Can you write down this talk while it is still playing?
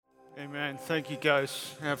Amen. Thank you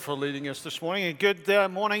guys for leading us this morning. And good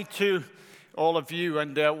morning to all of you,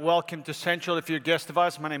 and welcome to Central. If you're a guest of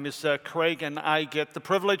ours, my name is Craig, and I get the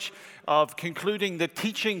privilege of concluding the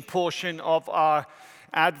teaching portion of our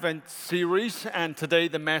Advent series. And today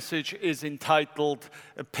the message is entitled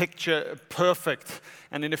Picture Perfect.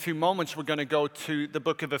 And in a few moments we're going to go to the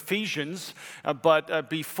book of Ephesians. But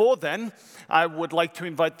before then, I would like to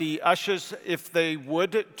invite the ushers, if they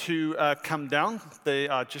would, to come down. They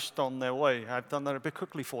are just on their way. I've done that a bit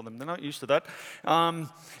quickly for them. They're not used to that.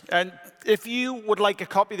 And if you would like a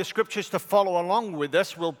copy of the scriptures to follow along with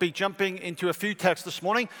us, we'll be jumping into a few texts this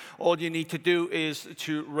morning. All you need to do is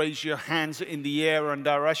to raise your hands in the air, and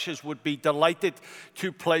our ushers would be delighted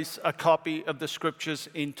to place a copy of the scriptures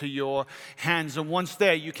into your hands. And once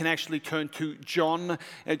there, you can actually turn to John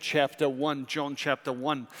chapter 1. John chapter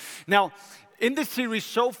 1. Now, in this series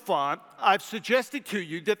so far, I've suggested to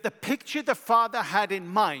you that the picture the Father had in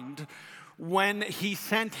mind when he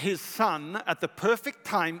sent his Son at the perfect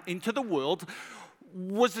time into the world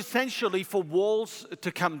was essentially for walls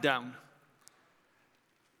to come down.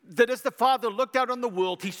 That as the Father looked out on the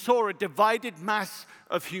world, he saw a divided mass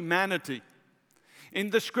of humanity. In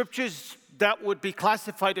the scriptures, that would be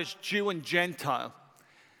classified as Jew and Gentile.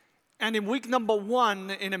 And in week number 1,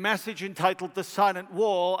 in a message entitled The Silent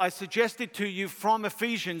Wall, I suggested to you from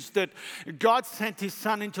Ephesians that God sent his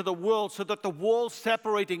Son into the world so that the wall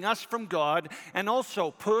separating us from God and also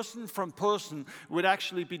person from person would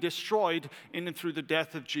actually be destroyed in and through the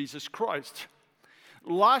death of Jesus Christ.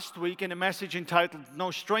 Last week, in a message entitled No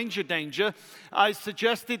Stranger Danger, I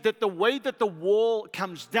suggested that the way that the wall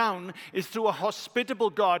comes down is through a hospitable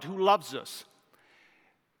God who loves us.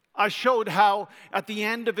 I showed how at the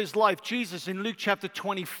end of his life, Jesus in Luke chapter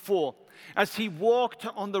 24, as he walked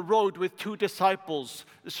on the road with 2 disciples,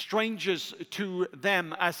 strangers to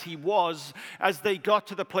them as he was, as they got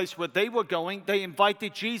to the place where they were going, they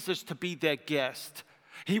invited Jesus to be their guest.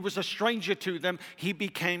 He was a stranger to them. He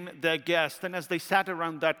became their guest. And as they sat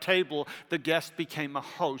around that table, the guest became a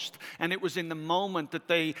host. And it was in the moment that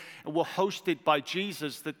they were hosted by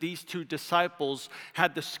Jesus that these 2 disciples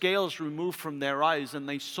had the scales removed from their eyes and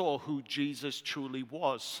they saw who Jesus truly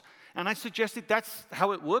was. And I suggested that's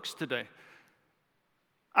how it works today.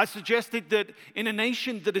 I suggested that in a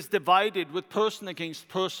nation that is divided with person against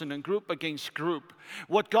person and group against group,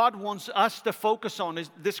 what God wants us to focus on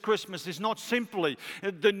this Christmas is not simply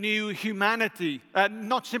the new humanity,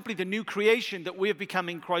 not simply the new creation that we have become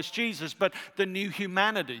in Christ Jesus, but the new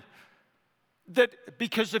humanity. That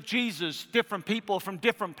because of Jesus, different people from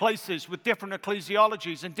different places with different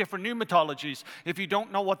ecclesiologies and different pneumatologies, if you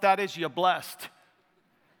don't know what that is, you're blessed.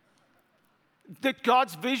 That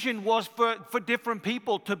God's vision was for different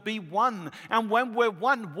people to be one. And when we're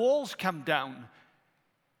one, walls come down.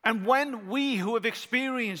 And when we who have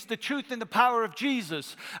experienced the truth and the power of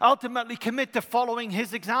Jesus ultimately commit to following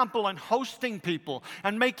his example and hosting people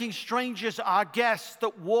and making strangers our guests,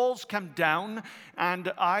 that walls come down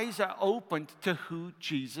and eyes are opened to who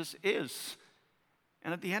Jesus is.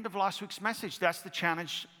 And at the end of last week's message, that's the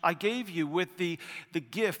challenge I gave you with the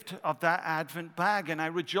gift of that Advent bag. And I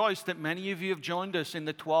rejoice that many of you have joined us in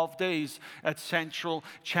the 12 days at Central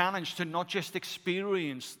Challenge to not just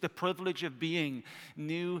experience the privilege of being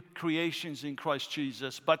new creations in Christ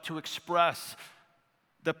Jesus, but to express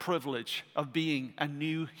the privilege of being a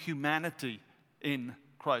new humanity in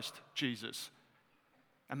Christ Jesus.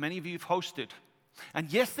 And many of you have hosted.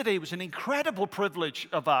 And yesterday was an incredible privilege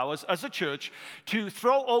of ours as a church to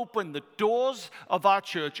throw open the doors of our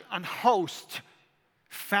church and host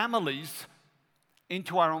families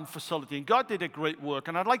into our own facility. And God did a great work.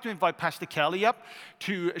 And I'd like to invite Pastor Kelly up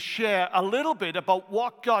to share a little bit about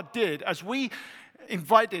what God did as we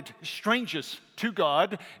invited strangers to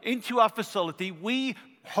God into our facility. We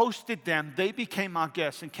hosted them. They became our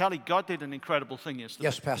guests. And Kelly, God did an incredible thing yesterday.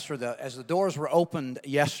 Yes, Pastor. As the doors were opened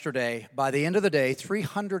yesterday, by the end of the day,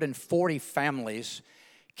 340 families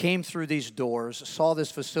came through these doors, saw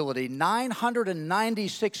this facility.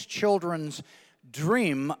 996 children's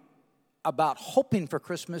dream about hoping for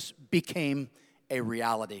Christmas became a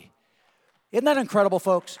reality. Isn't that incredible,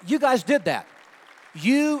 folks? You guys did that.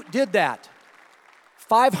 You did that.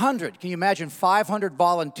 500, can you imagine 500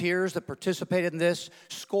 volunteers that participated in this?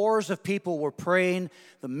 Scores of people were praying.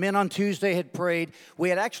 The men on Tuesday had prayed. We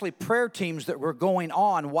had actually prayer teams that were going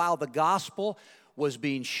on while the gospel was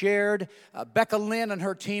being shared. Becca Lynn and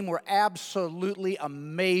her team were absolutely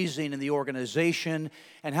amazing in the organization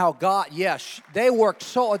and how God, yes, they worked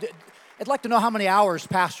so. I'd like to know how many hours,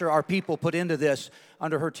 Pastor, our people put into this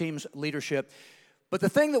under her team's leadership. But the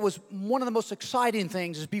thing that was one of the most exciting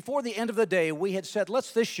things is before the end of the day, we had said,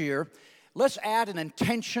 let's this year let's add an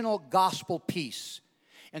intentional gospel piece.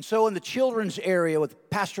 And so in the children's area with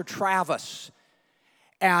Pastor Travis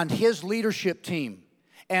and his leadership team,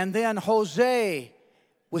 and then Jose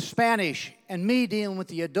with Spanish, and me dealing with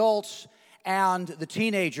the adults and the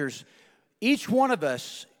teenagers, each one of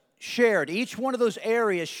us shared, each one of those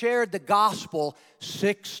areas shared the gospel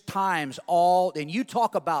 6 times all. And you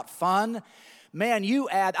talk about fun. Man,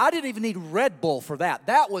 I didn't even need Red Bull for that.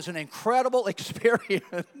 That was an incredible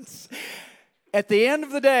experience. At the end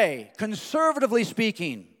of the day, conservatively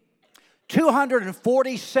speaking,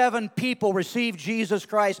 247 people received Jesus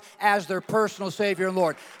Christ as their personal Savior and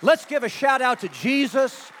Lord. Let's give a shout out to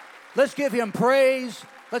Jesus. Let's give Him praise.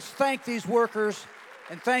 Let's thank these workers.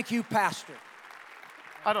 And thank you, Pastor.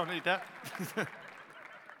 I don't need that.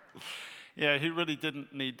 Yeah, he really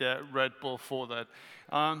didn't need that Red Bull for that.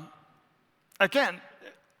 Again,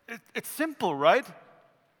 it's simple, right?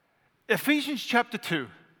 Ephesians chapter 2.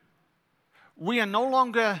 We are no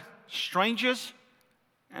longer strangers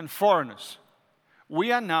and foreigners.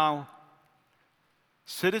 We are now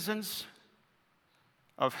citizens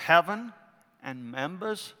of heaven and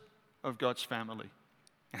members of God's family.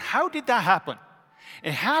 And how did that happen?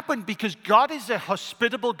 It happened because God is a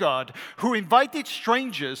hospitable God who invited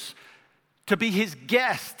strangers to be His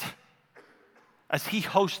guest as He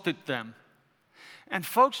hosted them. And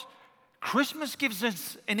folks, Christmas gives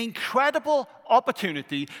us an incredible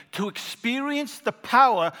opportunity to experience the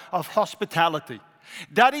power of hospitality.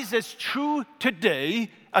 That is as true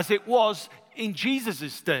today as it was in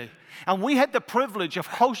Jesus' day. And we had the privilege of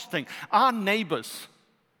hosting our neighbors,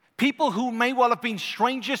 people who may well have been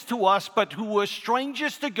strangers to us, but who were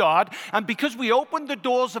strangers to God. And because we opened the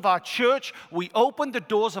doors of our church, we opened the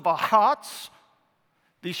doors of our hearts,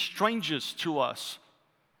 these strangers to us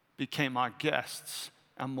became our guests.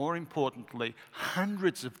 And more importantly,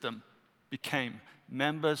 hundreds of them became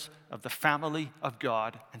members of the family of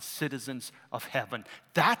God and citizens of heaven.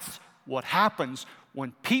 That's what happens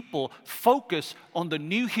when people focus on the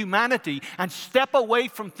new humanity and step away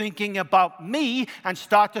from thinking about me and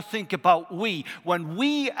start to think about we. When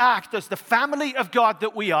we act as the family of God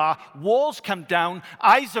that we are, walls come down,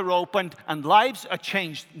 eyes are opened, and lives are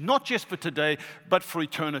changed, not just for today, but for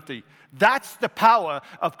eternity. That's the power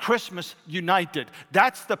of Christmas United.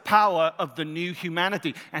 That's the power of the new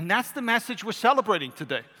humanity. And that's the message we're celebrating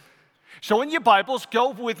today. So in your Bibles, go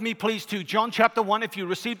with me, please, to John chapter 1. If you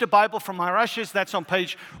received a Bible from our ushers, that's on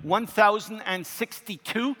page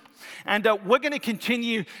 1062. And we're going to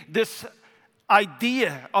continue this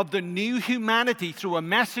idea of the new humanity through a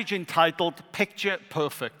message entitled Picture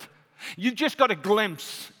Perfect. You just got a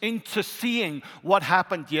glimpse into seeing what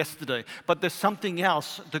happened yesterday, but there's something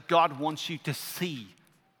else that God wants you to see.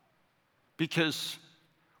 Because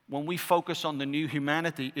when we focus on the new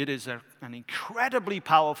humanity, it is an incredibly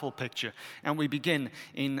powerful picture. And we begin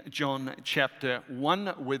in John chapter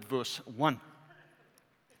 1 with verse 1.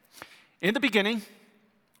 In the beginning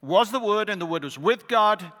was the Word, and the Word was with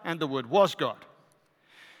God, and the Word was God.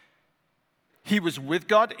 He was with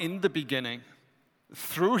God in the beginning.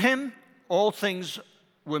 Through Him, all things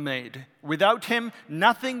were made. Without Him,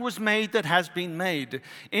 nothing was made that has been made.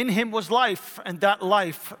 In Him was life, and that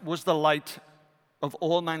life was the light of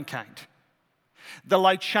all mankind. The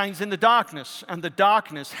light shines in the darkness, and the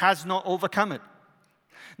darkness has not overcome it.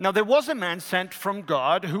 Now there was a man sent from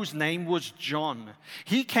God whose name was John.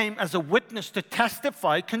 He came as a witness to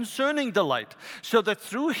testify concerning the light, so that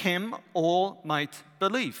through him all might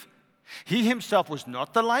believe. He himself was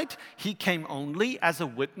not the light. He came only as a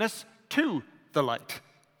witness to the light.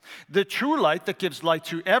 The true light that gives light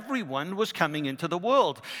to everyone was coming into the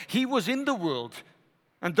world. He was in the world,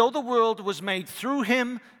 and though the world was made through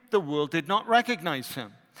him, the world did not recognize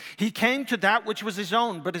him. He came to that which was his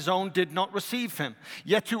own, but his own did not receive him.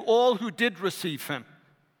 Yet to all who did receive him,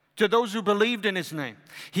 to those who believed in his name,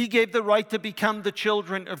 he gave the right to become the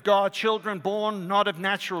children of God, children born not of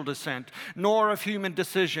natural descent, nor of human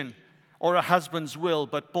decision, or a husband's will,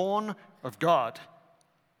 but born of God.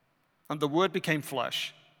 And the Word became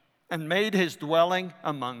flesh and made his dwelling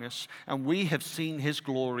among us, and we have seen his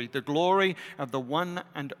glory, the glory of the one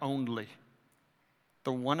and only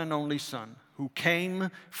Son, who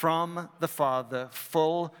came from the Father,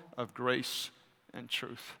 full of grace and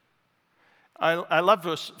truth. I love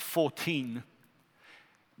verse 14,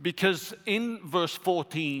 because in verse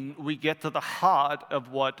 14, we get to the heart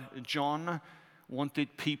of what John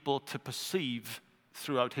wanted people to perceive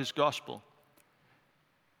throughout his gospel.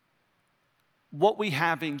 What we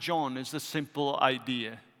have in John is the simple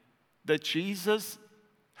idea that Jesus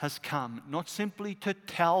has come not simply to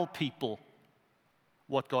tell people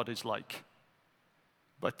what God is like,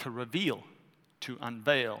 but to reveal, to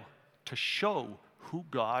unveil, to show who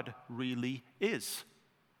God really is.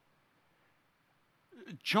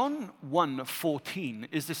 John 1:14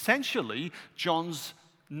 is essentially John's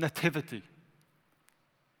nativity.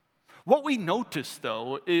 What we notice,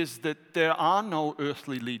 though, is that there are no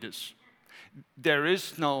earthly leaders. There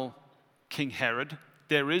is no King Herod.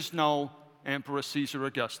 There is no Emperor Caesar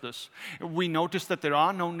Augustus. We notice that there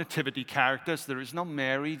are no nativity characters. There is no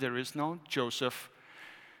Mary. There is no Joseph.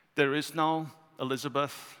 There is no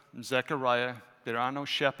Elizabeth and Zechariah. There are no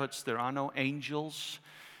shepherds. There are no angels.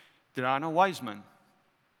 There are no wise men.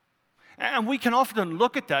 And we can often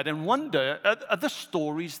look at that and wonder, are the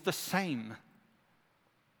stories the same?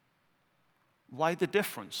 Why the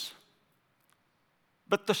difference?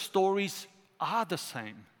 But the stories are the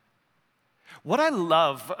same. What I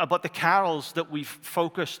love about the carols that we've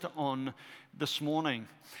focused on this morning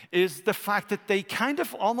is the fact that they kind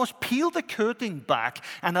of almost peel the curtain back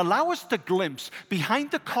and allow us to glimpse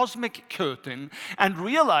behind the cosmic curtain and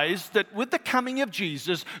realize that with the coming of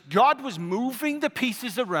Jesus, God was moving the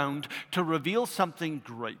pieces around to reveal something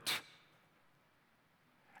great.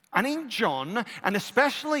 And in John, and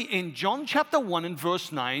especially in John chapter 1 and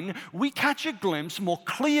verse 9, we catch a glimpse more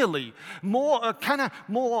clearly,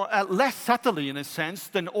 less subtly in a sense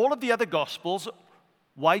than all of the other Gospels,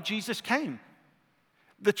 why Jesus came.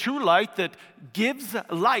 The true light that gives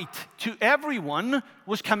light to everyone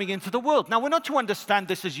was coming into the world. Now, we're not to understand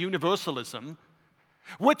this as universalism.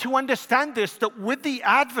 We're to understand this, that with the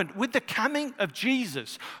advent, with the coming of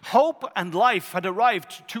Jesus, hope and life had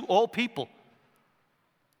arrived to all people.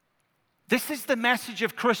 This is the message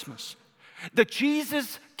of Christmas, that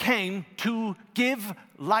Jesus came to give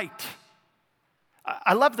light.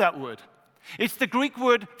 I love that word. It's the Greek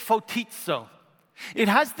word photizo. It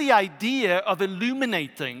has the idea of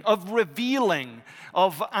illuminating, of revealing,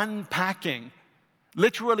 of unpacking.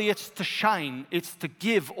 Literally, it's to shine, it's to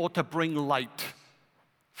give or to bring light.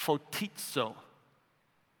 Photizo.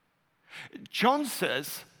 John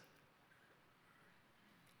says,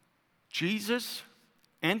 Jesus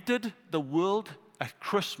entered the world at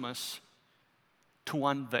Christmas to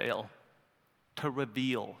unveil, to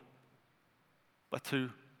reveal. But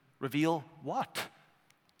to reveal what?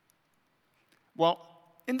 Well,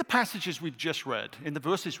 in the passages we've just read, in the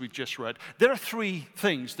verses we've just read, there are three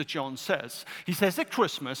things that John says. He says at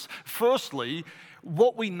Christmas, firstly,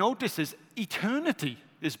 what we notice is eternity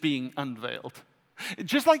is being unveiled.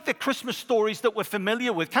 Just like the Christmas stories that we're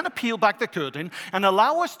familiar with, kind of peel back the curtain and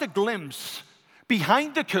allow us to glimpse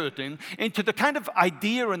behind the curtain into the kind of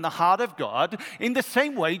idea in the heart of God. In the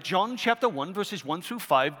same way, John chapter 1, verses 1 through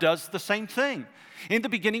 5 does the same thing. In the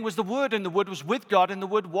beginning was the Word, and the Word was with God, and the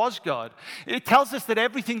Word was God. It tells us that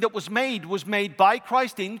everything that was made by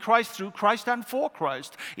Christ, in Christ, through Christ, and for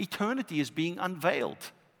Christ. Eternity is being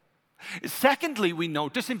unveiled. Secondly, we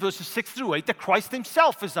notice in verses 6 through 8 that Christ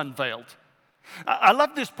himself is unveiled. I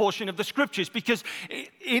love this portion of the scriptures because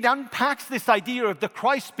it unpacks this idea of the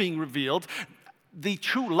Christ being revealed, the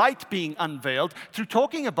true light being unveiled, through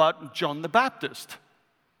talking about John the Baptist.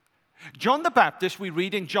 John the Baptist, we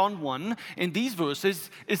read in John 1, in these verses,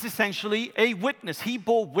 is essentially a witness. He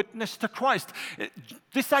bore witness to Christ.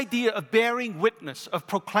 This idea of bearing witness, of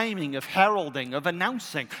proclaiming, of heralding, of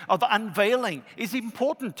announcing, of unveiling is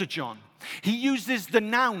important to John. He uses the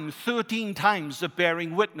noun 13 times of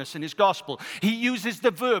bearing witness in his gospel. He uses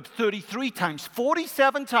the verb 33 times.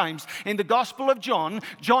 47 times in the Gospel of John,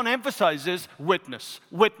 John emphasizes witness,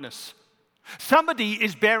 witness. Somebody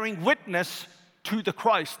is bearing witness to the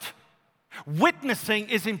Christ. Witnessing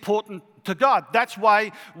is important to God. That's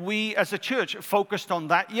why we as a church focused on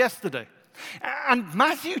that yesterday. And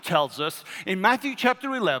Matthew tells us in Matthew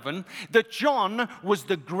chapter 11 that John was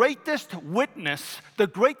the greatest witness, the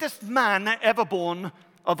greatest man ever born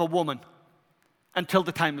of a woman until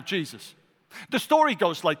the time of Jesus. The story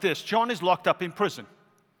goes like this. John is locked up in prison.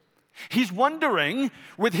 He's wondering,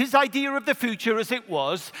 with his idea of the future as it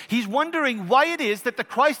was, he's wondering why it is that the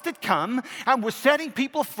Christ had come and was setting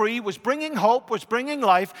people free, was bringing hope, was bringing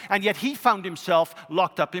life, and yet he found himself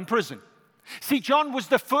locked up in prison. See, John was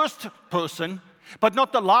the first person, but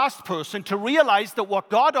not the last person, to realize that what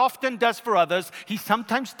God often does for others, he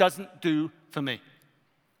sometimes doesn't do for me.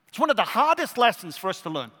 It's one of the hardest lessons for us to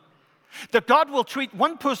learn. That God will treat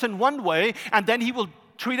one person one way, and then he will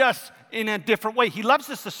treat us in a different way. He loves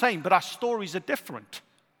us the same, but our stories are different.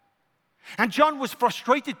 And John was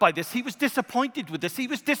frustrated by this. He was disappointed with this. He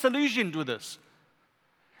was disillusioned with this.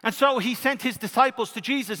 And so he sent his disciples to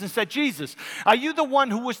Jesus and said, Jesus, are you the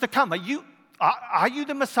one who was to come? Are you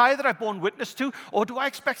the Messiah that I've borne witness to, or do I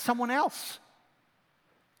expect someone else?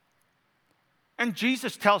 And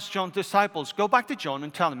Jesus tells John's disciples, go back to John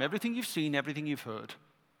and tell him everything you've seen, everything you've heard.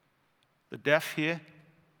 The deaf hear,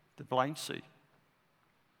 the blind see.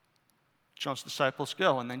 John's disciples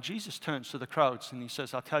go, and then Jesus turns to the crowds and he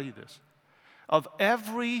says, I'll tell you this. Of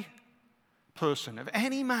every person, of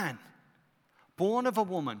any man born of a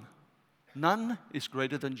woman, none is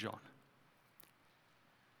greater than John.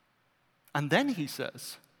 And then he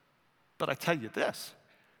says, but I tell you this,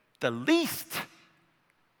 the least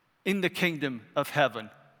in the kingdom of heaven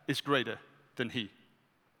is greater than he.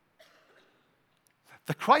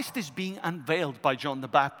 The Christ is being unveiled by John the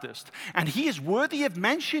Baptist. And he is worthy of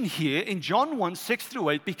mention here in John 1, 6 through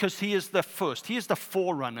 8, because he is the first. He is the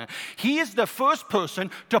forerunner. He is the first person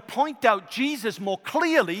to point out Jesus more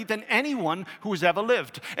clearly than anyone who has ever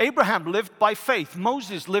lived. Abraham lived by faith.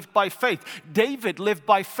 Moses lived by faith. David lived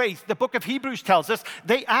by faith. The book of Hebrews tells us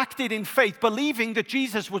they acted in faith, believing that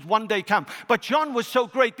Jesus would one day come. But John was so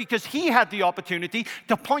great because he had the opportunity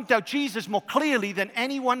to point out Jesus more clearly than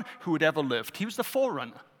anyone who had ever lived. He was the forerunner.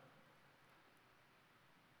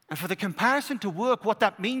 And for the comparison to work, what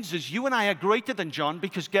that means is you and I are greater than John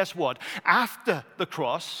because guess what? After the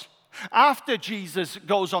cross, after Jesus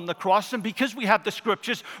goes on the cross, and because we have the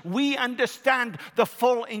scriptures, we understand the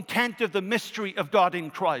full intent of the mystery of God in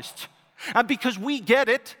Christ. And because we get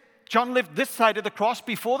it, John lived this side of the cross,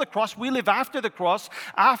 before the cross. We live after the cross,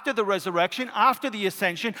 after the resurrection, after the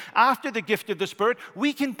ascension, after the gift of the Spirit.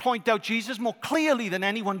 We can point out Jesus more clearly than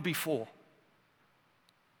anyone before.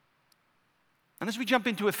 And as we jump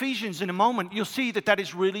into Ephesians in a moment, you'll see that that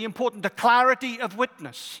is really important. The clarity of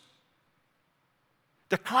witness.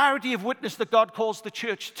 The clarity of witness that God calls the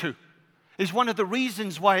church to is one of the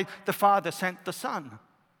reasons why the Father sent the Son.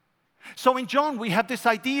 So in John, we have this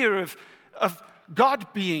idea of God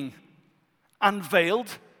being unveiled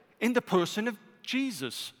in the person of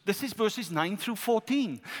Jesus. This is verses 9 through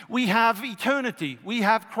 14. We have eternity. We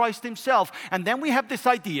have Christ himself. And then we have this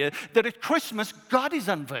idea that at Christmas, God is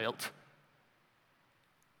unveiled.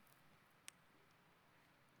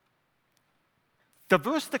 The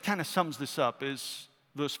verse that kind of sums this up is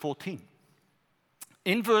verse 14.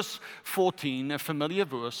 In verse 14, a familiar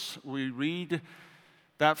verse, we read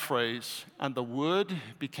that phrase, and the Word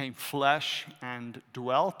became flesh and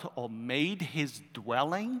dwelt or made his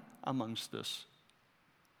dwelling amongst us.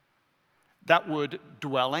 That word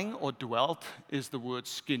dwelling or dwelt is the word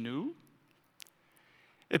skinu.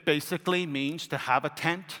 It basically means to have a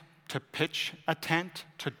tent, to pitch a tent,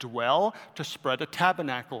 to dwell, to spread a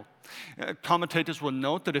tabernacle. Commentators will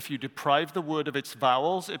note that if you deprive the word of its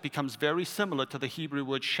vowels, it becomes very similar to the Hebrew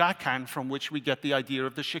word shakan, from which we get the idea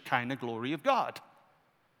of the Shekinah glory of God.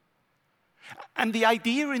 And the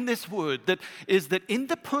idea in this word is that in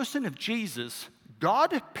the person of Jesus,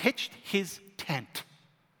 God pitched his tent.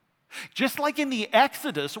 Just like in the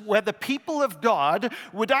Exodus, where the people of God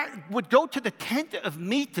would go to the tent of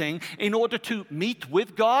meeting in order to meet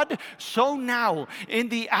with God, so now in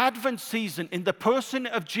the Advent season, in the person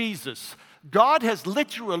of Jesus, God has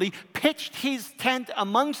literally pitched his tent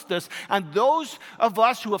amongst us, and those of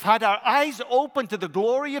us who have had our eyes open to the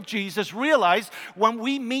glory of Jesus realize when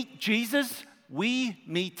we meet Jesus, we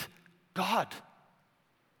meet God.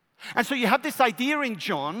 And so you have this idea in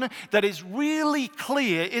John that is really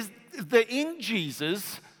clear, is that in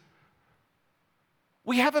Jesus,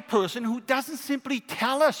 we have a person who doesn't simply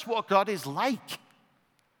tell us what God is like.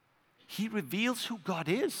 He reveals who God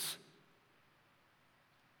is.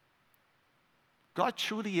 God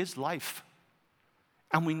truly is life.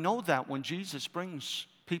 And we know that when Jesus brings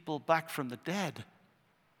people back from the dead.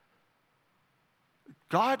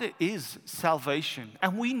 God is salvation.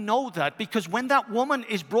 And we know that because when that woman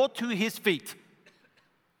is brought to his feet,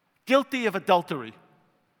 guilty of adultery,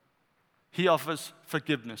 he offers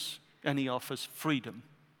forgiveness and he offers freedom.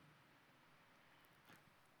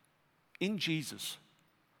 In Jesus,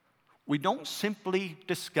 we don't simply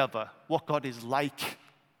discover what God is like.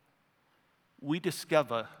 We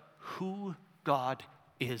discover who God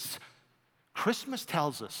is. Christmas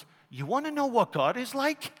tells us, you want to know what God is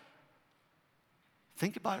like?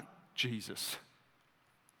 Think about Jesus.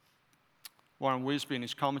 Warren Wiersbe in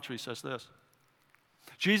his commentary says this: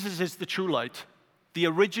 Jesus is the true light, the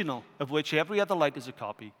original of which every other light is a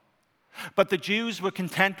copy. But the Jews were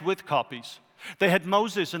content with copies. They had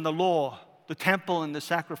Moses and the law, the temple and the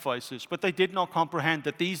sacrifices, but they did not comprehend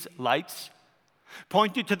that these lights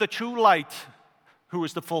pointed to the true light, who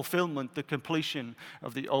is the fulfillment, the completion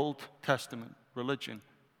of the Old Testament religion.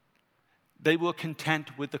 They were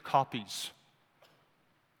content with the copies.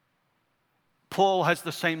 Paul has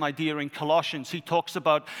the same idea in Colossians. He talks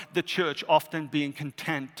about the church often being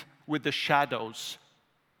content with the shadows,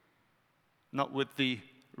 not with the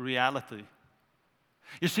reality.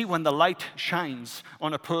 You see, when the light shines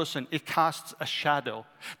on a person, it casts a shadow.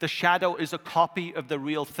 The shadow is a copy of the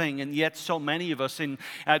real thing, and yet so many of us,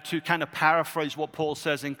 to kind of paraphrase what Paul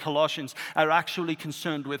says in Colossians, are actually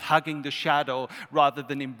concerned with hugging the shadow rather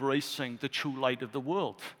than embracing the true light of the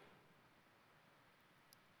world.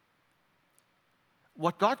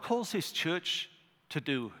 What God calls His church to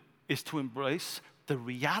do is to embrace the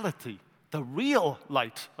reality, the real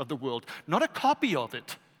light of the world, not a copy of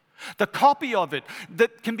it. The copy of it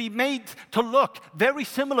that can be made to look very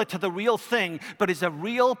similar to the real thing, but is a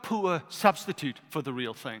real poor substitute for the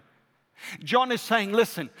real thing. John is saying,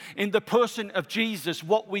 listen, in the person of Jesus,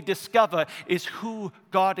 what we discover is who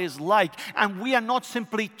God is like. And we are not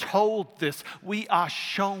simply told this, we are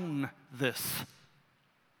shown this.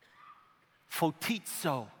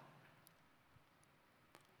 Photizo.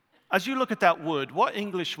 As you look at that word, what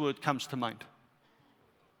English word comes to mind?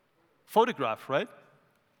 Photograph, right?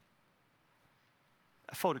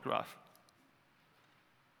 A photograph.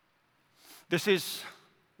 This is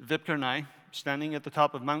Vipka and I standing at the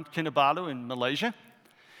top of Mount Kinabalu in Malaysia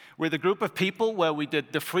with a group of people where we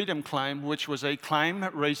did the Freedom Climb, which was a climb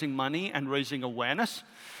raising money and raising awareness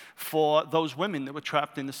for those women that were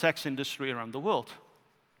trapped in the sex industry around the world.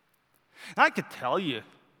 And I could tell you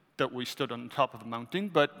that we stood on the top of the mountain,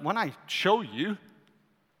 but when I show you,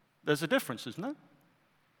 there's a difference, isn't there?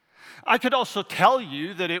 I could also tell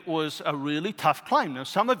you that it was a really tough climb. Now,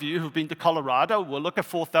 some of you who've been to Colorado will look at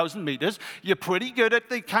 4,000 meters. You're pretty good at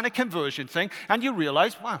the kind of conversion thing, and you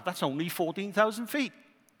realize, wow, that's only 14,000 feet.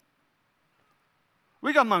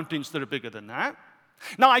 We got mountains that are bigger than that.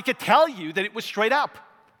 Now, I could tell you that it was straight up.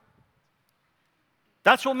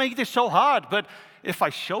 That's what made this so hard. But if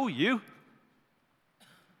I show you,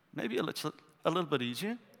 maybe it's a little bit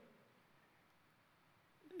easier.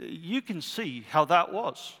 You can see how that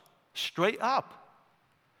was. Straight up.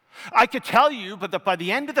 I could tell you, but that by the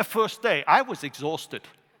end of the first day, I was exhausted.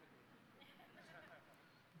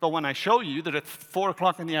 But when I show you that at 4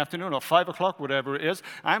 o'clock in the afternoon or 5 o'clock, whatever it is,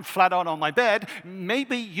 I'm flat out on my bed,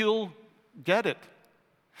 maybe you'll get it.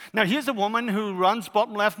 Now, here's a woman who runs,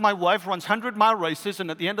 bottom left, my wife, runs 100-mile races, and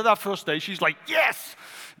at the end of that first day, she's like, yes!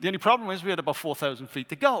 The only problem is we had about 4,000 feet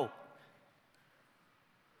to go.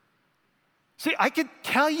 See, I could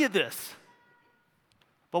tell you this.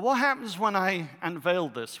 But what happens when I unveil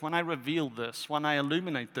this, when I reveal this, when I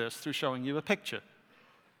illuminate this through showing you a picture?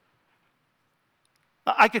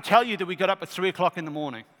 I could tell you that we got up at 3 o'clock in the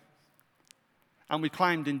morning and we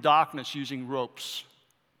climbed in darkness using ropes.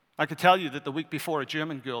 I could tell you that the week before a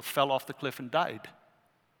German girl fell off the cliff and died.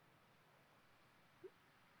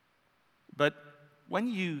 But when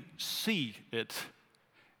you see it,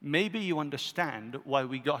 maybe you understand why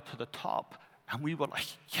we got to the top and we were like,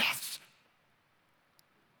 yes!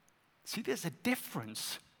 See, there's a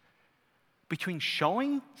difference between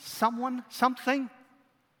showing someone something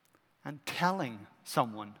and telling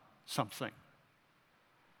someone something.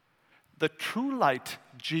 The true light,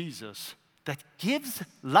 Jesus, that gives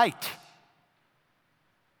light,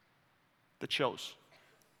 that shows,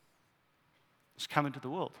 is coming to the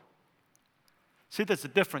world. See, there's a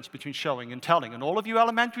difference between showing and telling. And all of you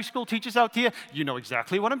elementary school teachers out here, you know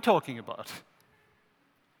exactly what I'm talking about.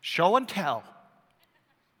 Show and tell.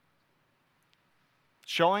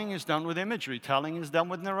 Showing is done with imagery. Telling is done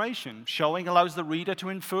with narration. Showing allows the reader to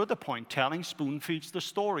infer the point. Telling spoon-feeds the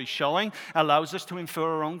story. Showing allows us to infer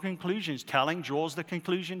our own conclusions. Telling draws the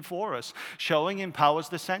conclusion for us. Showing empowers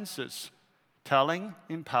the senses. Telling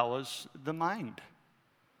empowers the mind.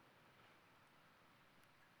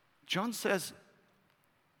 John says,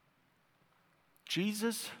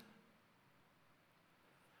 Jesus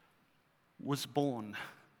was born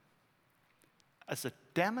as a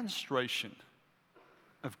demonstration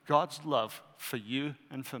of God's love for you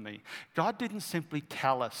and for me. God didn't simply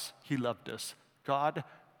tell us He loved us. God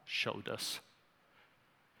showed us.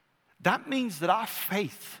 That means that our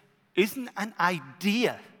faith isn't an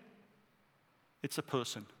idea. It's a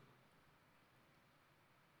person.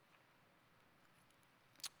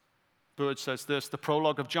 Bird says this, the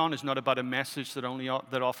prologue of John is not about a message that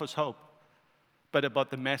offers hope, but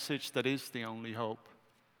about the message that is the only hope.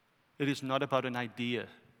 It is not about an idea.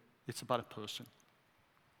 It's about a person.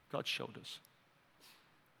 God showed us.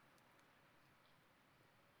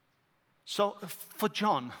 So for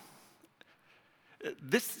John,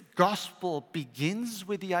 this gospel begins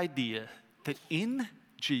with the idea that in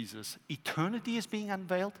Jesus, eternity is being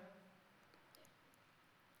unveiled,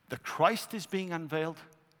 the Christ is being unveiled,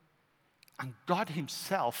 and God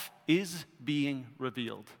Himself is being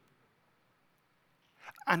revealed.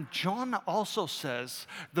 And John also says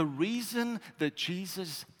the reason that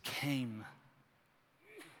Jesus came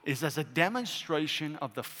is as a demonstration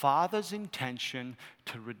of the Father's intention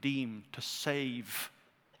to redeem, to save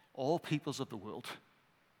all peoples of the world.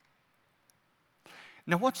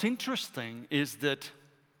 Now, what's interesting is that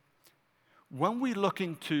when we look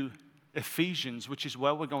into Ephesians, which is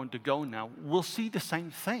where we're going to go now, we'll see the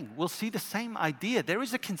same thing. We'll see the same idea. There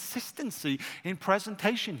is a consistency in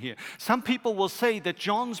presentation here. Some people will say that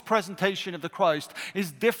John's presentation of the Christ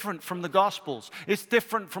is different from the Gospels. It's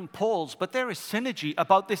different from Paul's, but there is synergy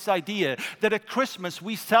about this idea that at Christmas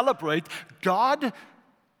we celebrate God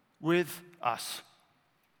with us.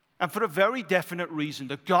 And for a very definite reason,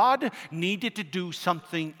 that God needed to do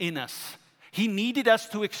something in us. He needed us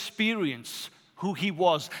to experience who he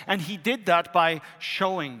was. And he did that by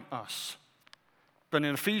showing us. But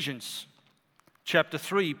in Ephesians chapter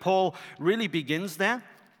 3, Paul really begins there,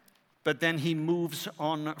 but then he moves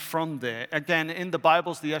on from there. Again, in the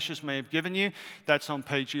Bibles the ushers may have given you, that's on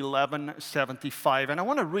page 1175. And I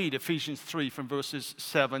want to read Ephesians 3 from verses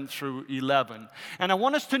 7 through 11. And I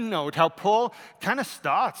want us to note how Paul kind of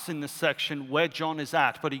starts in the section where John is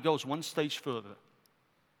at, but he goes one stage further.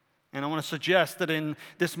 And I want to suggest that in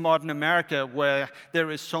this modern America where there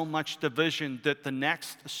is so much division, that the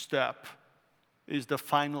next step is the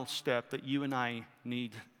final step that you and I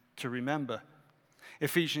need to remember.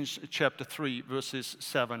 Ephesians chapter 3, verses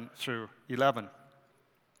 7 through 11.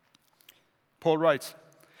 Paul writes,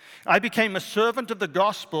 I became a servant of the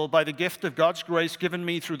gospel by the gift of God's grace given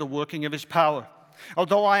me through the working of his power.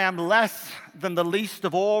 Although I am less than the least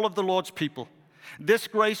of all of the Lord's people, this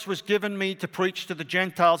grace was given me to preach to the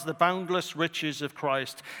Gentiles the boundless riches of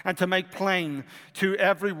Christ, and to make plain to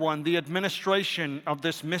everyone the administration of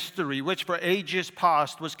this mystery, which for ages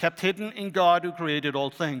past was kept hidden in God who created all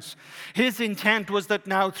things. His intent was that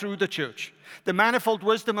now through the church, the manifold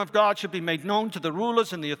wisdom of God should be made known to the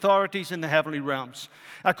rulers and the authorities in the heavenly realms,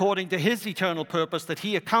 according to his eternal purpose that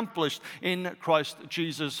he accomplished in Christ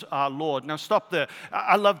Jesus our Lord. Now stop there.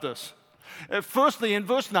 I love this. Firstly, in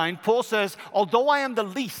verse 9, Paul says, although I am the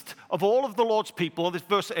least of all of the Lord's people, this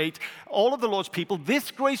verse 8, all of the Lord's people,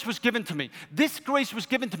 this grace was given to me. This grace was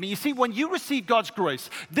given to me. You see, when you receive God's grace,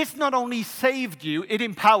 this not only saved you, it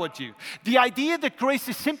empowered you. The idea that grace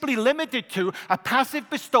is simply limited to a passive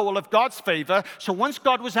bestowal of God's favor, so once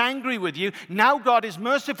God was angry with you, now God is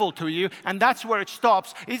merciful to you, and that's where it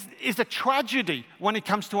stops, is a tragedy when it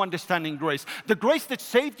comes to understanding grace. The grace that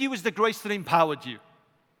saved you is the grace that empowered you.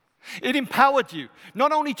 It empowered you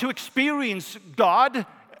not only to experience God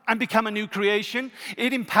and become a new creation,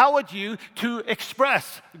 it empowered you to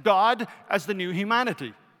express God as the new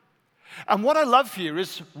humanity. And what I love here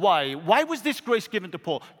is why. Why was this grace given to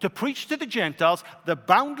Paul? To preach to the Gentiles the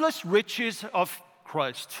boundless riches of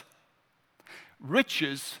Christ.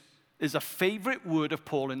 Riches is a favorite word of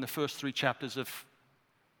Paul in the first 3 chapters of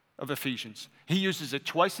Ephesians. He uses it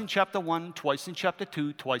twice in chapter 1, twice in chapter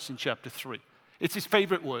 2, twice in chapter 3. It's his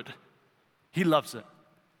favorite word. He loves it.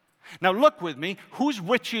 Now look with me. Whose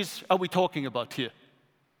riches are we talking about here?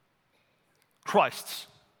 Christ's.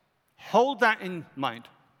 Hold that in mind.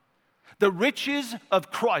 The riches of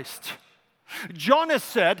Christ. John has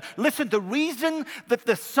said, listen, the reason that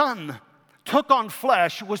the Son took on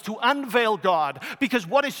flesh was to unveil God, because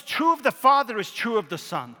what is true of the Father is true of the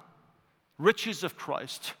Son. Riches of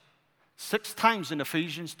Christ. 6 times in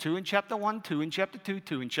Ephesians, 2 in chapter 1, 2 in chapter 2,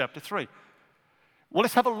 2 in chapter 3. Well,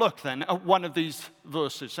 let's have a look then at one of these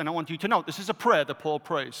verses. And I want you to note, this is a prayer that Paul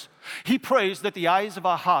prays. He prays that the eyes of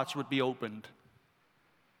our hearts would be opened,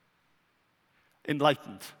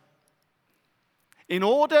 enlightened, in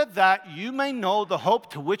order that you may know the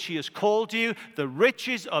hope to which he has called you, the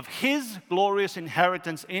riches of his glorious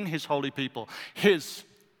inheritance in his holy people. His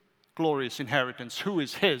glorious inheritance. Who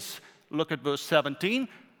is his? Look at verse 17.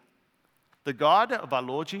 The God of our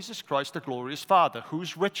Lord Jesus Christ, the glorious Father.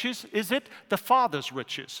 Whose riches is it? The Father's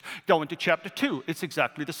riches. Go into chapter 2, it's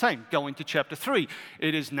exactly the same. Go into chapter 3,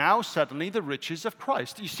 it is now suddenly the riches of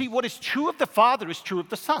Christ. You see, what is true of the Father is true of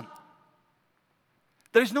the Son.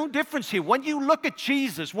 There's no difference here. When you look at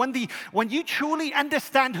Jesus, when you truly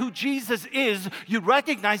understand who Jesus is, you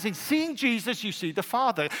recognize in seeing Jesus, you see the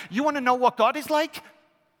Father. You want to know what God is like?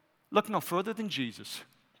 Look no further than Jesus.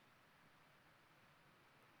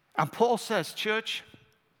 And Paul says, church,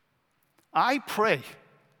 I pray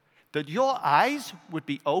that your eyes would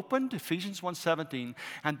be opened, Ephesians 1:17,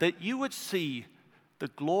 and that you would see the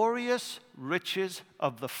glorious riches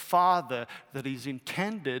of the Father that he's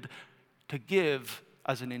intended to give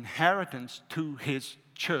as an inheritance to his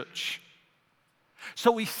church.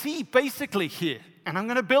 So we see basically here, and I'm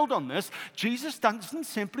going to build on this, Jesus doesn't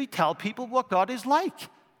simply tell people what God is like.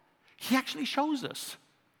 He actually shows us.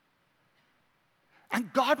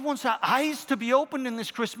 And God wants our eyes to be opened in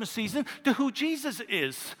this Christmas season to who Jesus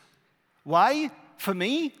is. Why? For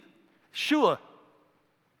me? Sure.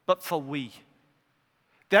 But for we.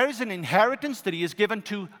 There is an inheritance that he has given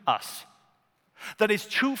to us that is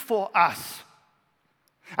true for us.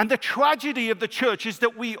 And the tragedy of the church is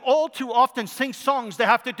that we all too often sing songs that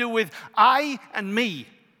have to do with I and me,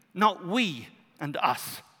 not we and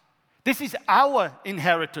us. This is our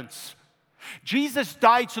inheritance. Jesus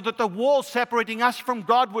died so that the wall separating us from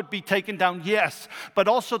God would be taken down, yes, but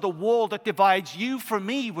also the wall that divides you from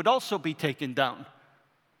me would also be taken down.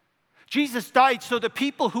 Jesus died so that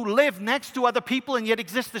people who live next to other people and yet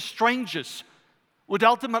exist as strangers would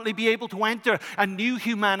ultimately be able to enter a new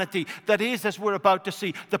humanity that is, as we're about to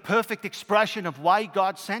see, the perfect expression of why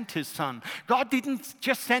God sent his Son. God didn't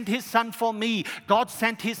just send his Son for me, God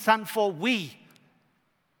sent his Son for we.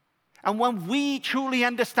 And when we truly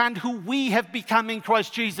understand who we have become in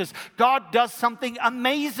Christ Jesus, God does something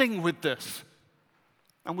amazing with this.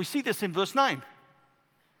 And we see this in verse 9.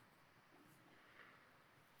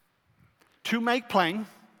 To make plain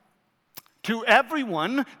to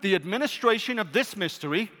everyone the administration of this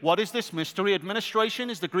mystery. What is this mystery? Administration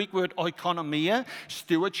is the Greek word oikonomia,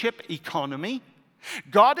 stewardship, economy.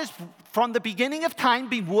 God has, from the beginning of time,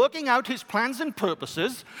 been working out his plans and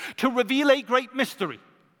purposes to reveal a great mystery.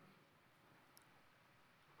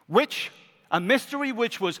 A mystery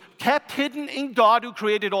which was kept hidden in God who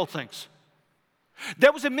created all things.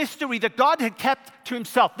 There was a mystery that God had kept to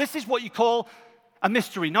himself. This is what you call a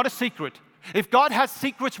mystery, not a secret. If God has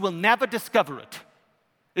secrets, we'll never discover it.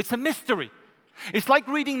 It's a mystery. It's like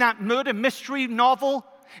reading that murder mystery novel,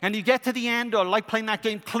 and you get to the end, or like playing that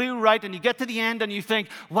game Clue, right? And you get to the end and you think,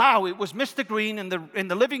 wow, it was Mr. Green in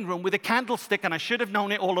the living room with a candlestick, and I should have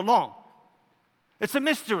known it all along. It's a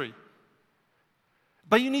mystery.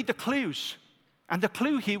 But you need the clues. And the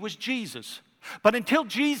clue here was Jesus. But until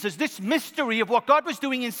Jesus, this mystery of what God was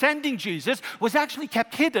doing in sending Jesus was actually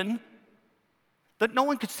kept hidden, that no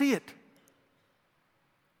one could see it.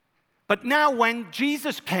 But now when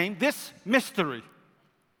Jesus came, this mystery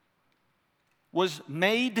was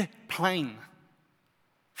made plain.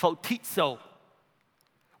 Photizo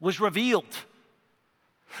was revealed.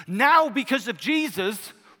 Now, because of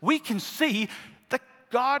Jesus, we can see that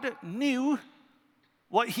God knew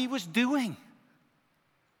what he was doing.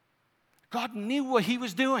 God knew what he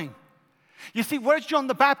was doing. You see, whereas John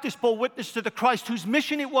the Baptist bore witness to the Christ whose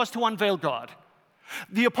mission it was to unveil God,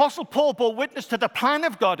 the Apostle Paul bore witness to the plan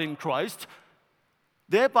of God in Christ,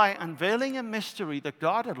 thereby unveiling a mystery that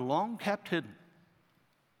God had long kept hidden.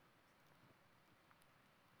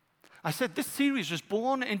 I said this series was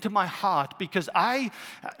born into my heart because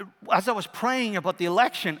as I was praying about the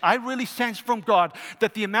election, I really sensed from God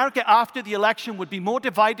that the America after the election would be more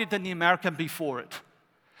divided than the America before it.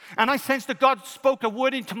 And I sensed that God spoke a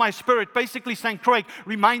word into my spirit, basically saying, Craig,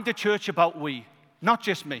 remind the church about we, not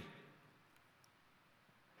just me.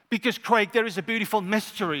 Because, Craig, there is a beautiful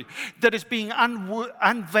mystery that is being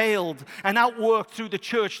unveiled and outworked through the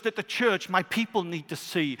church that the church, my people, need to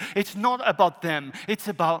see. It's not about them. It's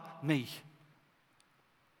about me.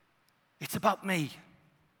 It's about me.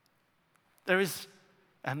 There is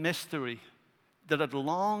a mystery that had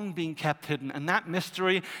long been kept hidden, and that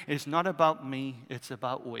mystery is not about me. It's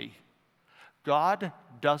about we. God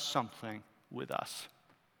does something with us.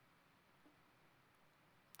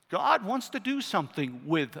 God wants to do something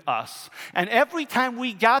with us. And every time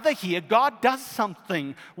we gather here, God does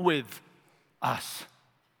something with us.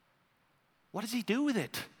 What does he do with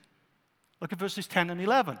it? Look at verses 10 and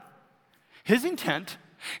 11. His intent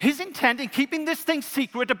in keeping this thing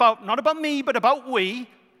secret about, not about me, but about we,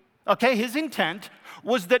 okay, his intent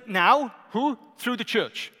was that now, who? Through the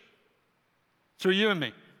church. Through you and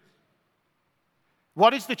me.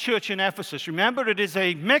 What is the church in Ephesus? Remember, it is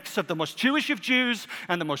a mix of the most Jewish of Jews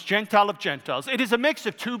and the most Gentile of Gentiles. It is a mix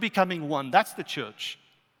of two becoming one. That's the church.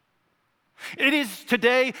 It is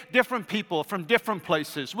today different people from different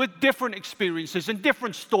places with different experiences and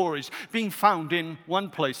different stories being found in one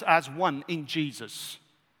place as one in Jesus.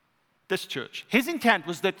 This church. His intent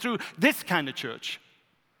was that through this kind of church,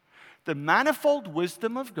 the manifold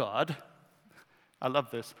wisdom of God, I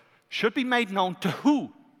love this, should be made known to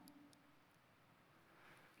who?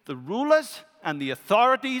 The rulers and the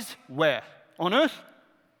authorities where? On earth?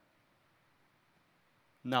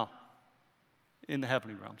 No. In the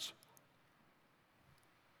heavenly realms.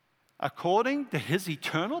 According to his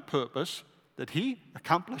eternal purpose that he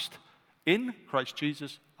accomplished in Christ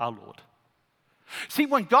Jesus our Lord. See,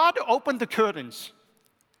 when God opened the curtains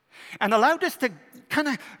and allowed us to kind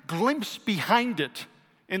of glimpse behind it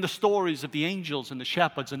in the stories of the angels and the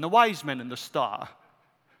shepherds and the wise men and the star,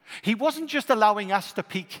 He wasn't just allowing us to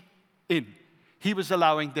peek in. He was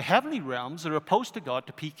allowing the heavenly realms that are opposed to God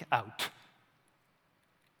to peek out.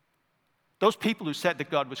 Those people who said that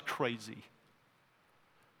God was crazy.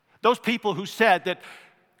 Those people who said that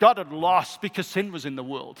God had lost because sin was in the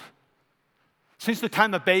world. Since the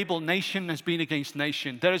time of Babel, nation has been against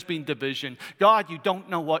nation. There has been division. God, you don't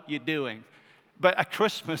know what you're doing. But at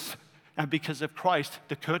Christmas, and because of Christ,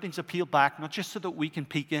 the curtains are peeled back, not just so that we can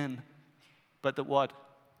peek in, but that what?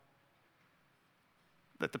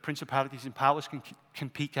 That the principalities and powers can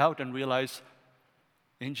peek out and realize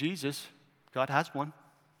in Jesus, God has one.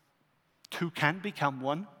 Two can become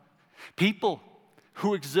one. People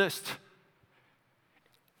who exist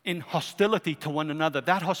in hostility to one another,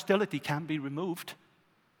 that hostility can be removed.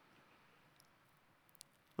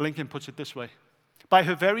 Lincoln puts it this way: by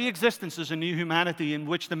her very existence is a new humanity in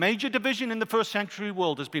which the major division in the first century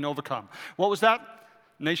world has been overcome. What was that?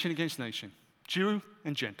 Nation against nation, Jew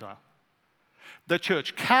and Gentile. The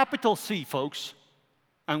church, capital C, folks.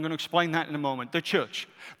 I'm going to explain that in a moment. The church,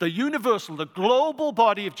 the universal, the global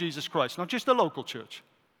body of Jesus Christ, not just the local church,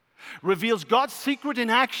 reveals God's secret in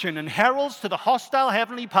action and heralds to the hostile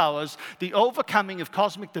heavenly powers the overcoming of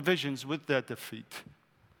cosmic divisions with their defeat.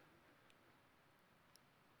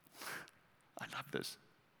 I love this.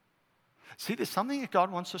 See, there's something that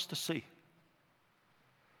God wants us to see.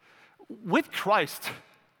 With Christ,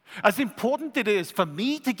 as important it is for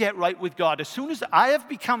me to get right with God, as soon as I have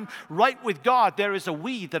become right with God, there is a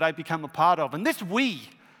we that I become a part of. And this we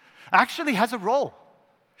actually has a role.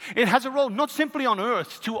 It has a role not simply on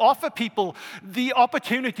earth to offer people the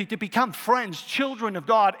opportunity to become friends, children of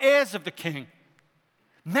God, heirs of the King,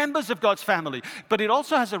 members of God's family, but it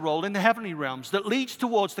also has a role in the heavenly realms that leads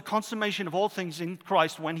towards the consummation of all things in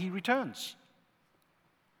Christ when He returns.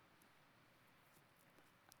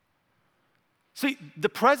 See, the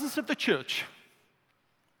presence of the church,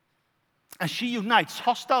 as she unites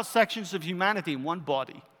hostile sections of humanity in one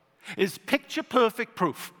body, is picture-perfect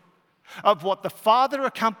proof of what the Father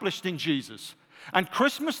accomplished in Jesus. And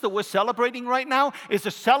Christmas that we're celebrating right now is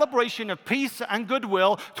a celebration of peace and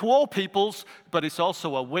goodwill to all peoples, but it's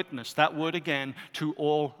also a witness, that word again, to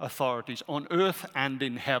all authorities on earth and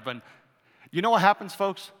in heaven. You know what happens,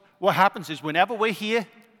 folks? What happens is whenever we're here,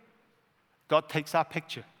 God takes our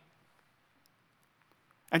picture.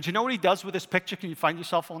 And do you know what He does with this picture? Can you find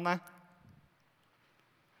yourself on that?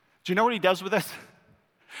 Do you know what He does with this?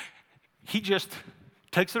 He just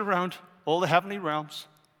takes it around all the heavenly realms,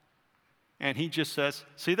 and He just says,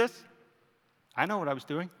 see this? I know what I was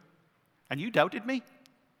doing, and you doubted me?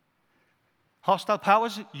 Hostile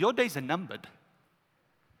powers, your days are numbered.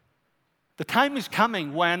 The time is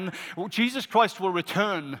coming when Jesus Christ will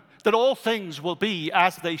return, that all things will be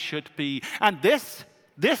as they should be. And this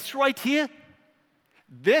right here,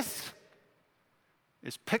 this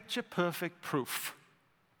is picture-perfect proof.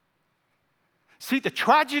 See, the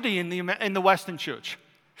tragedy in the Western church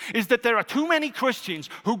is that there are too many Christians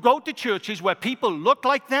who go to churches where people look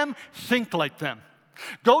like them, think like them.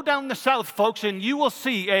 Go down the South, folks, and you will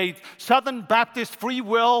see a Southern Baptist, free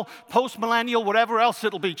will, post-millennial, whatever else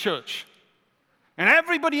it'll be church. And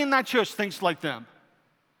everybody in that church thinks like them.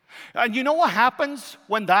 And you know what happens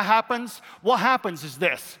when that happens? What happens is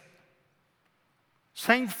this.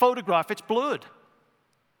 Same photograph, it's blurred.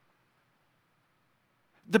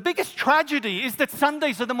 The biggest tragedy is that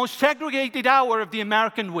Sundays are the most segregated hour of the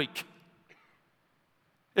American week.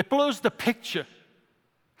 It blurs the picture,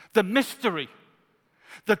 the mystery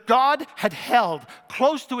that God had held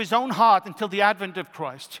close to His own heart until the advent of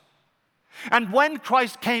Christ. And when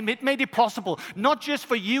Christ came, it made it possible not just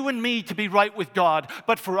for you and me to be right with God,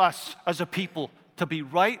 but for us as a people to be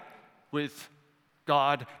right with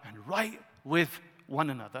God and right with one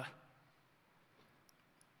another.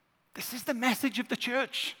 This is the message of the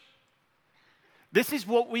church. This is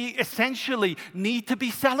what we essentially need to be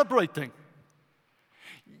celebrating.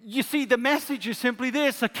 You see, the message is simply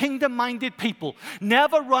this: a kingdom-minded people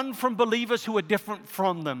never run from believers who are different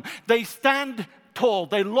from them. They stand tall,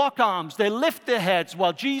 they lock arms, they lift their heads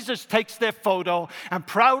while Jesus takes their photo and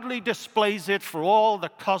proudly displays it for all the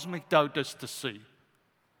cosmic doubters to see.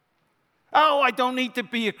 Oh, I don't need to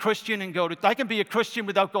be a Christian and I can be a Christian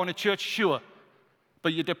without going to church, sure.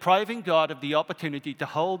 But you're depriving God of the opportunity to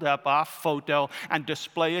hold up our photo and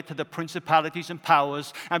display it to the principalities and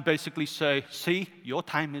powers and basically say, see, your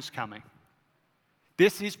time is coming.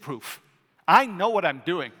 This is proof. I know what I'm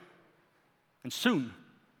doing. And soon,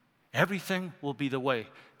 everything will be the way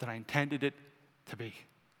that I intended it to be.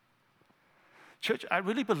 Church, I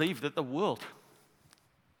really believe that the world,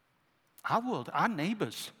 our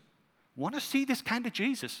neighbors, want to see this kind of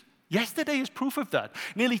Jesus. Yesterday is proof of that.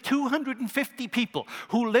 Nearly 250 people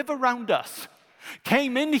who live around us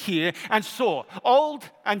came in here and saw old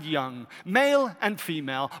and young, male and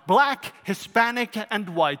female, black, Hispanic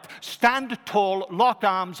and white, stand tall, lock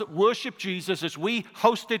arms, worship Jesus as we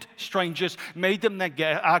hosted strangers, made them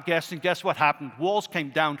our guests, and guess what happened? Walls came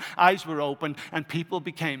down, eyes were opened, and people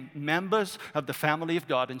became members of the family of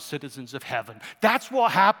God and citizens of heaven. That's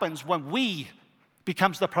what happens when we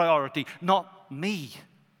becomes the priority, not me.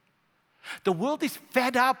 The world is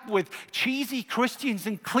fed up with cheesy Christians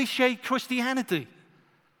and cliche Christianity.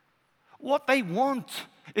 What they want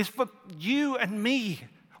is for you and me.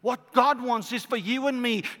 What God wants is for you and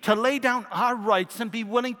me to lay down our rights and be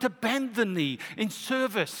willing to bend the knee in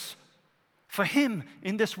service for Him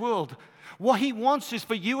in this world. What He wants is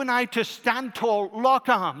for you and I to stand tall, lock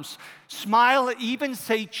arms, smile, even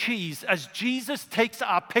say cheese as Jesus takes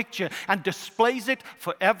our picture and displays it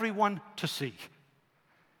for everyone to see.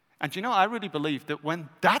 And you know, I really believe that when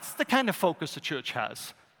that's the kind of focus the church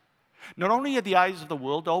has, not only are the eyes of the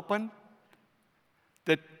world open,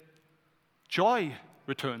 that joy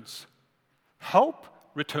returns, hope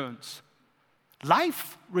returns,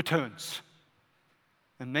 life returns,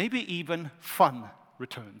 and maybe even fun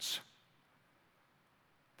returns.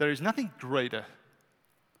 There is nothing greater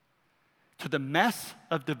to the mess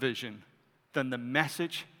of division than the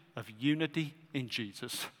message of unity in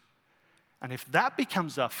Jesus. And if that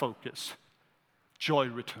becomes our focus, joy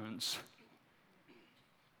returns.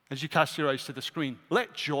 As you cast your eyes to the screen,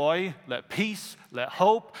 let joy, let peace, let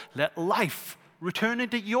hope, let life return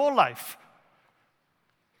into your life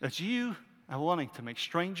as you are wanting to make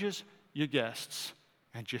strangers your guests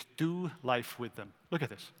and just do life with them. Look at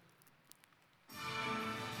this.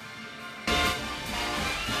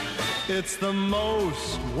 It's the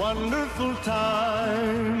most wonderful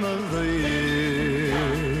time of the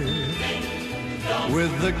year,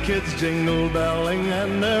 with the kids jingle belling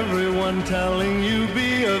and everyone telling you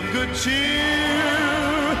be of good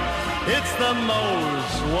cheer. It's the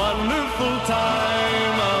most wonderful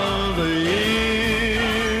time of the year.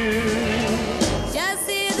 Just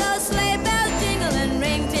hear those sleigh bells jingling,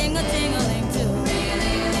 ring, tingle, tingling too.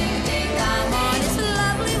 Come on, it's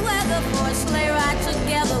lovely weather for a sleigh ride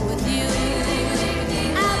together with you.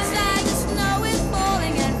 Outside the snow is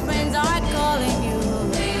falling and friends are calling you.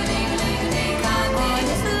 Come on,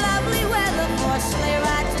 it's lovely weather for a sleigh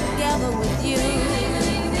ride together with you.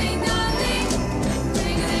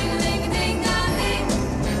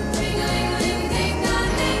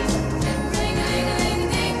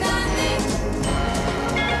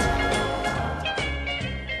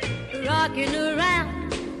 Rocking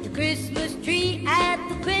around the Christmas tree at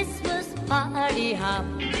the Christmas party hop.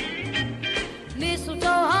 Mistletoe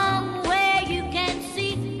hung where you can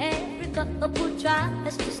see every couple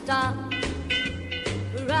tries to stop.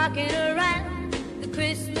 Rocking around the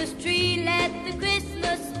Christmas tree, let the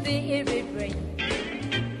Christmas spirit ring.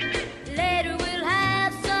 Later we'll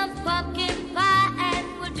have some pumpkin pie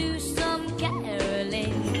and we'll do some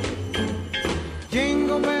caroling.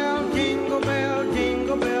 Jingle bell, jingle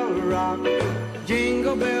bell rock.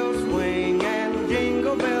 Jingle bells swing and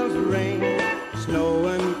jingle bells ring.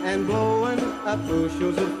 Snowing and blowing up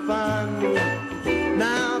bushels of fun.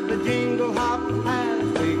 Now the jingle hop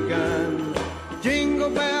has begun. Jingle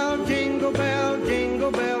bell, jingle bell,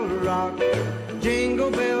 jingle bell rock.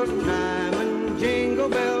 Jingle bells time and jingle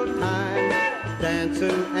bell time.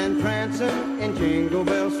 Dancing and prancing in Jingle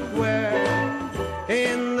Bell Square.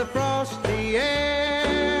 In the frosty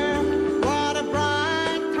air, what a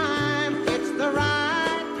bright time. It's the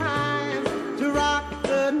right time to rock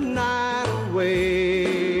the night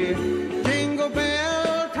away. Jingle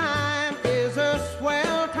bell time is a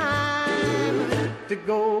swell time to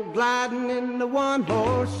go gliding in the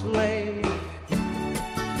one-horse sleigh.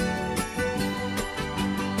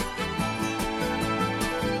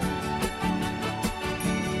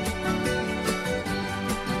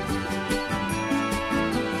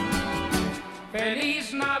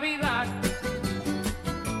 Feliz Navidad,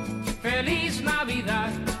 Feliz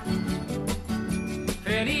Navidad,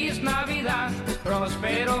 Feliz Navidad,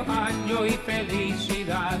 próspero año y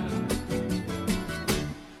felicidad.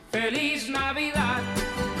 Feliz Navidad,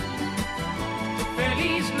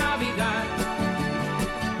 Feliz Navidad,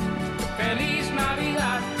 Feliz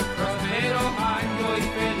Navidad, próspero año y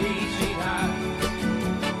felicidad.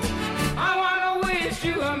 I wanna wish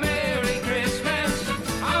you a Merry Christmas.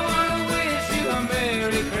 I wanna wish you a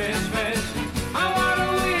Merry Christmas. I wanna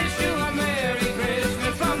wish you a Merry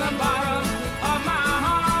Christmas from the bottom of my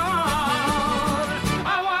heart.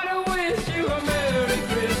 I wanna wish you a Merry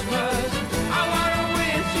Christmas. I wanna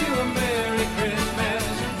wish you a Merry Christmas.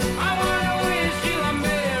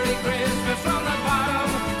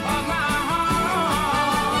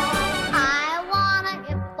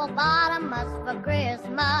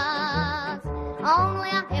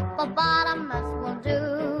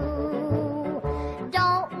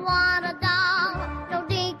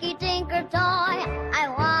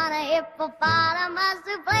 Christmas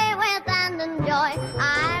to play with and enjoy.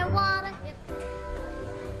 I want to hit.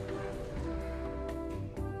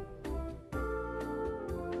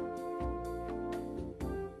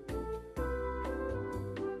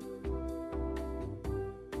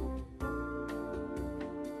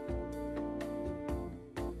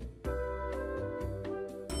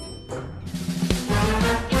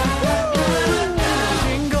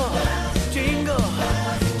 Jingle, jingle,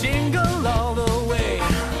 jingle all the way.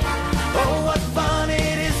 Oh, what fun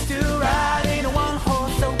it is to ride in a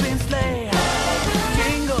one-horse open sleigh.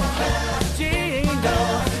 Jingle,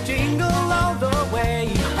 jingle, jingle all the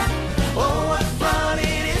way. Oh, what fun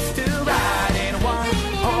it is to ride in a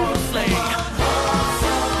one-horse sleigh.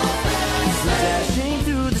 Dashing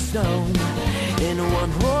through the snow in a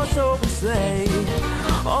one-horse open sleigh.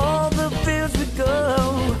 All the fields we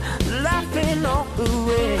go, laughing all the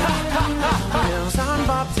way. Bells on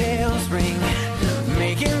bobtails ring,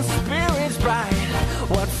 making spirits bright.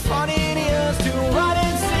 What fun it is to ride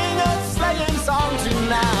and sing a sleighing song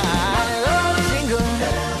tonight. Oh, jingle,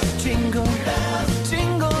 jingle,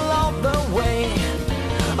 jingle all the way.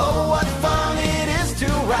 Oh, what fun it is to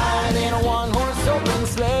ride in a one-horse open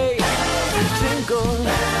sleigh. Jingle,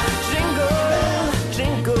 jingle,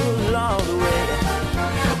 jingle all the way.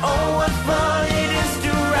 Oh, what fun it is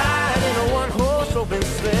to ride in a one-horse open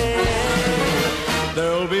sleigh.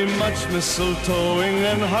 There'll be much mistletoeing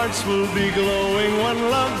and hearts will be glowing when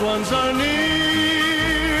loved ones are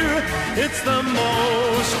near. It's the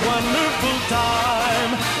most wonderful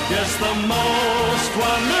time. Yes, the most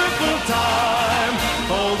wonderful time.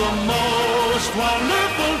 Oh, the most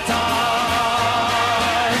wonderful time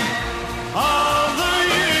of the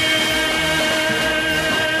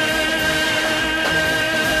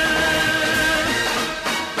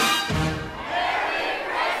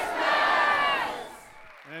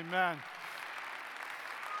Amen.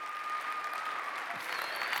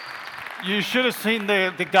 You should have seen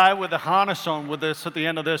the guy with the harness on with this at the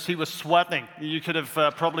end of this. He was sweating. You could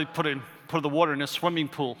have probably put the water in a swimming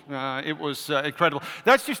pool. It was incredible.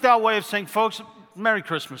 That's just our way of saying, folks, Merry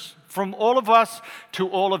Christmas. From all of us to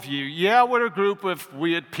all of you. Yeah, we're a group of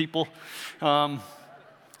weird people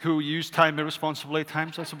who use time irresponsibly at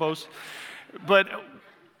times, I suppose. But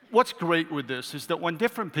what's great with this is that when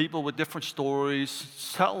different people with different stories,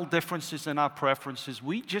 subtle differences in our preferences,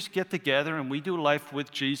 we just get together and we do life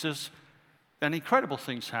with Jesus, then incredible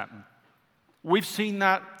things happen. We've seen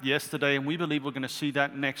that yesterday, and we believe we're going to see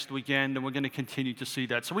that next weekend, and we're going to continue to see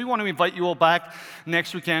that. So we want to invite you all back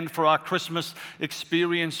next weekend for our Christmas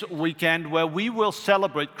Experience Weekend, where we will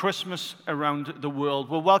celebrate Christmas around the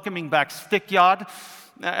world. We're welcoming back Stickyard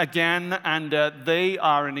again, and they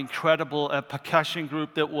are an incredible percussion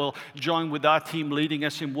group that will join with our team leading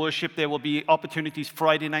us in worship. There will be opportunities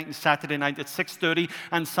Friday night and Saturday night at 6:30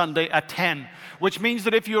 and Sunday at 10, which means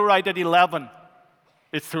that if you arrive at 11,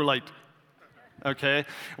 it's too late. Okay,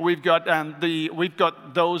 we've got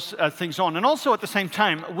those things on, and also at the same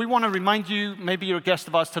time, we want to remind you. Maybe you're a guest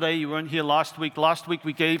of ours today. You weren't here last week. Last week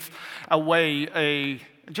we gave away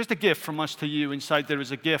just a gift from us to you. Inside there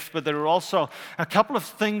is a gift, but there are also a couple of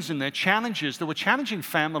things in there, challenges that were challenging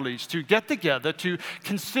families to get together to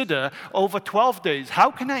consider over 12 days. How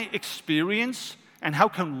can I experience and how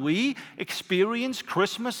can we experience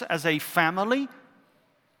Christmas as a family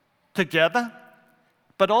together?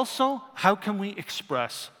 But also, how can we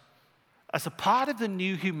express, as a part of the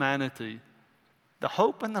new humanity, the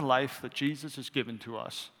hope and the life that Jesus has given to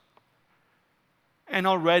us? And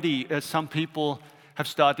already, as some people have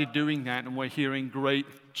started doing that, and we're hearing great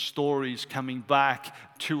stories coming back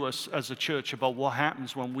to us as a church about what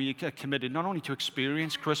happens when we are committed not only to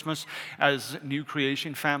experience Christmas as new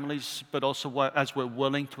creation families, but also as we're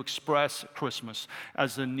willing to express Christmas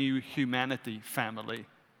as a new humanity family.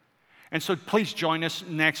 And so please join us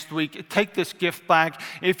next week. Take this gift bag.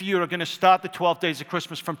 If you are going to start the 12 days of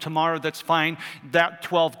Christmas from tomorrow, that's fine. That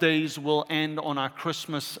 12 days will end on our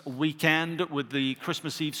Christmas weekend with the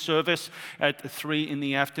Christmas Eve service at 3 in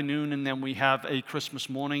the afternoon, and then we have a Christmas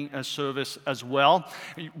morning service as well.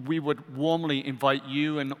 We would warmly invite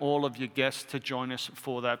you and all of your guests to join us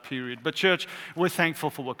for that period. But church, we're thankful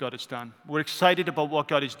for what God has done. We're excited about what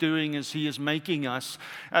God is doing as He is making us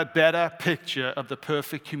a better picture of the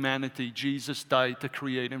perfect humanity Jesus died to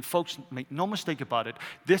create. And folks, make no mistake about it,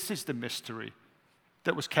 this is the mystery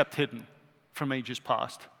that was kept hidden from ages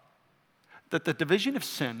past. That the division of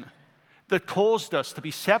sin that caused us to be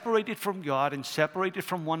separated from God and separated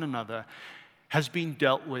from one another has been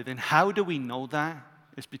dealt with. And how do we know that?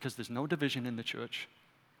 It's because there's no division in the church.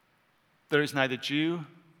 There is neither Jew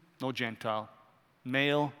nor Gentile,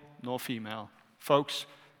 male nor female. Folks,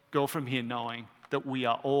 go from here knowing that we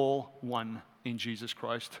are all one in Jesus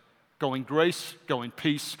Christ. Go in grace, go in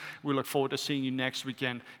peace. We look forward to seeing you next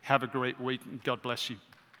weekend. Have a great week, and God bless you.